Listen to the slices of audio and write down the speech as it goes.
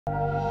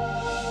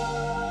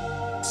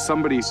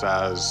somebody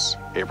says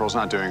April's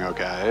not doing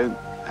okay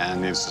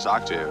and needs to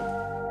talk to you.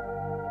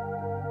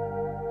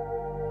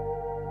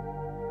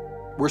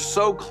 We're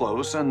so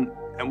close and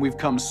we've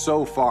come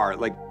so far.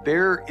 Like,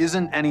 there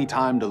isn't any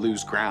time to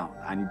lose ground.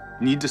 I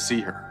need to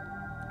see her.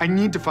 I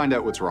need to find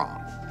out what's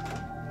wrong.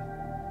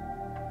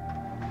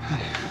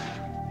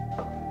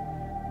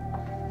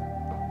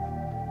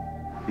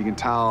 You can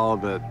tell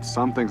that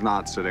something's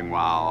not sitting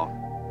well.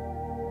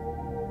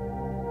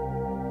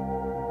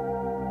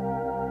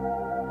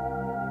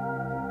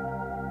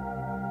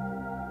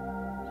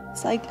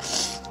 It's like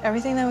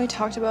everything that we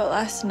talked about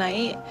last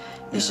night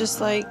is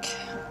just like,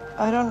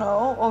 I don't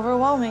know,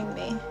 overwhelming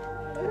me.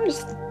 I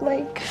just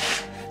like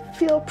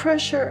feel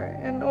pressure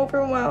and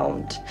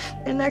overwhelmed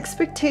and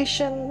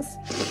expectations,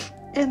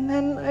 and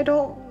then I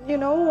don't, you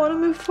know, want to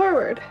move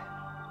forward.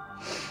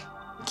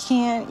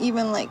 Can't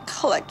even like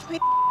collect my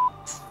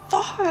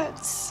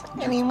thoughts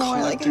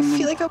anymore. Like I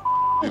feel like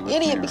an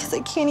idiot because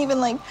I can't even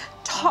like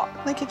talk.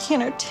 Like I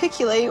can't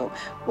articulate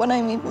what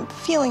I'm even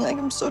feeling. Like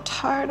I'm so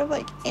tired of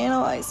like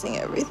analyzing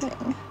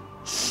everything.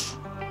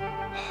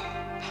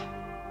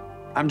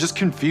 I'm just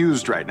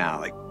confused right now.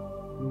 Like,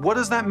 what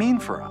does that mean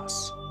for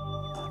us?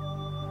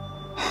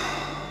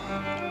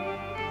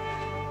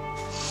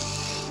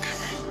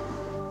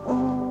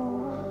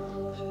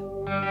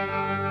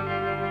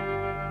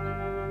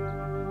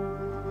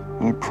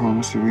 I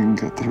promise you we can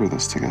get through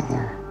this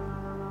together.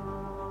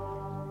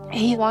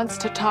 He wants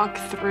to talk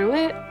through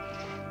it,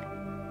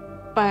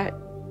 but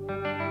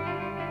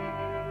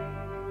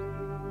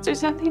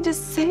there's nothing to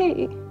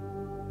say.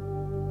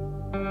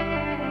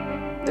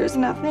 There's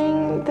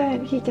nothing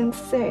that he can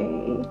say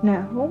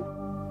now.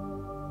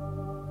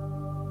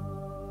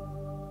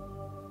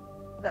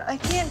 I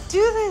can't do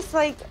this,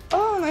 like,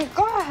 oh my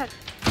God.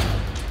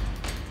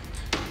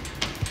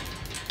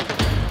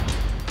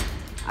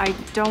 I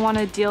don't want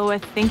to deal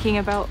with thinking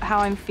about how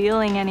I'm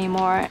feeling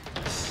anymore.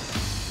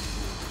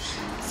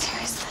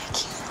 Seriously, I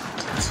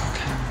can't. It's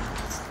okay.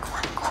 I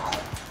want to go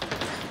home.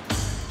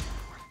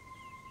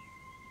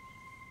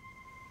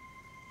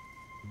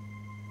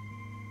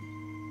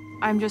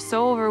 I'm just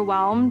so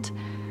overwhelmed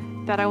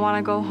that I want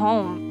to go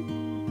home.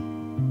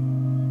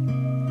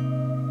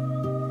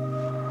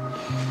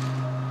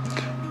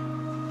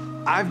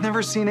 I've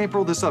never seen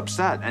April this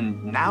upset,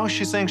 and now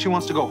she's saying she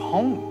wants to go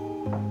home.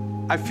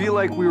 I feel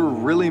like we were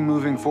really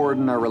moving forward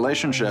in our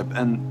relationship,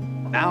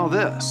 and now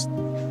this.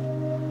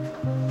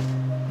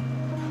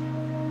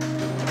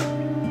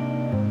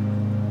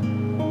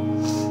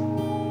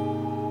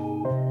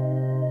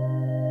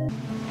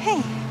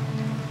 Hey.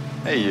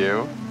 Hey,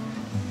 you.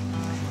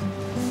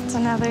 It's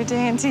another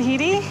day in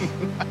Tahiti.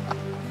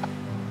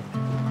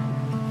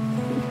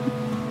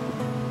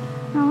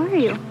 How are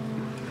you?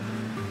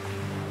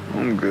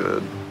 I'm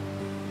good.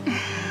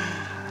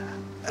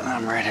 And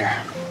I'm right here.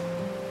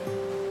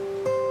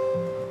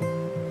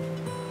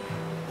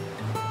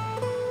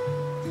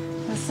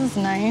 This is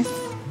nice.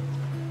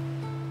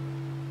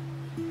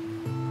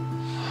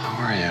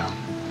 How are you?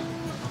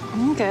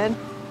 I'm good.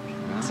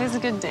 Today's a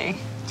good day.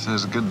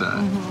 Today's a good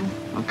day.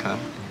 Okay.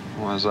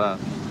 Why is that?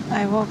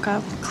 I woke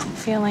up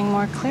feeling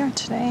more clear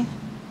today.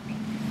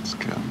 It's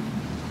good.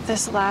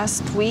 This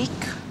last week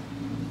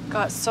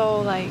got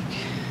so like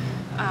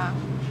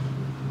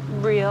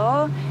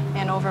real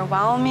and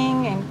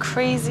overwhelming and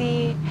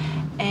crazy,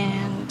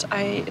 and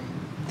I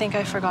think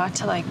I forgot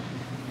to like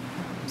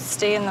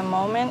stay in the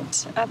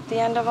moment at the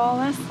end of all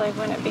this, like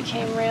when it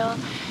became real.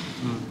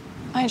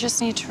 I just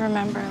need to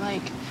remember,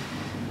 like,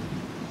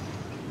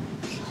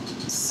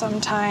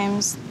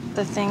 sometimes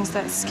the things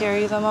that scare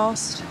you the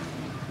most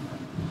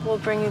will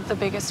bring you the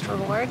biggest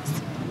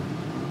rewards.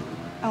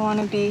 I want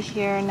to be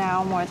here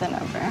now more than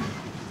ever.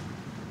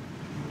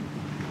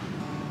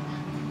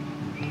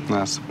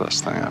 That's the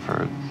best thing I've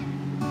heard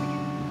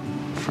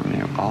from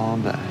you all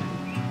day.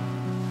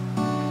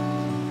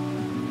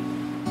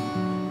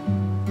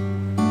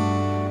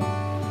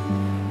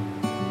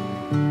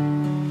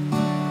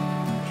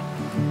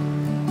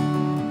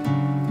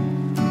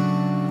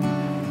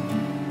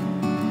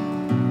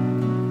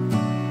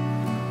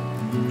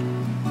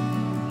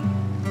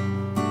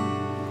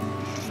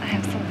 I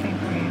have something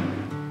for you.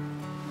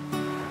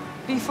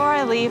 Before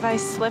I leave, I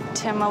slipped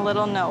him a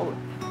little note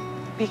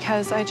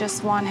because I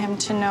just want him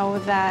to know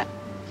that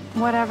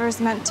whatever's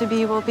meant to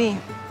be will be.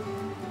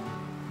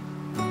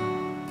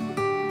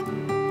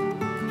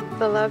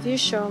 The love you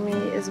show me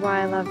is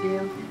why I love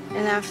you.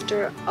 And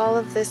after all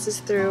of this is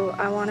through,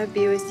 I want to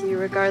be with you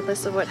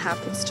regardless of what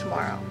happens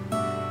tomorrow.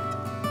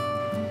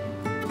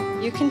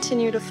 You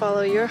continue to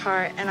follow your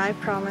heart, and I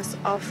promise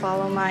I'll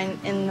follow mine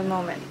in the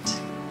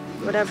moment.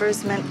 Whatever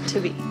is meant to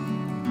be.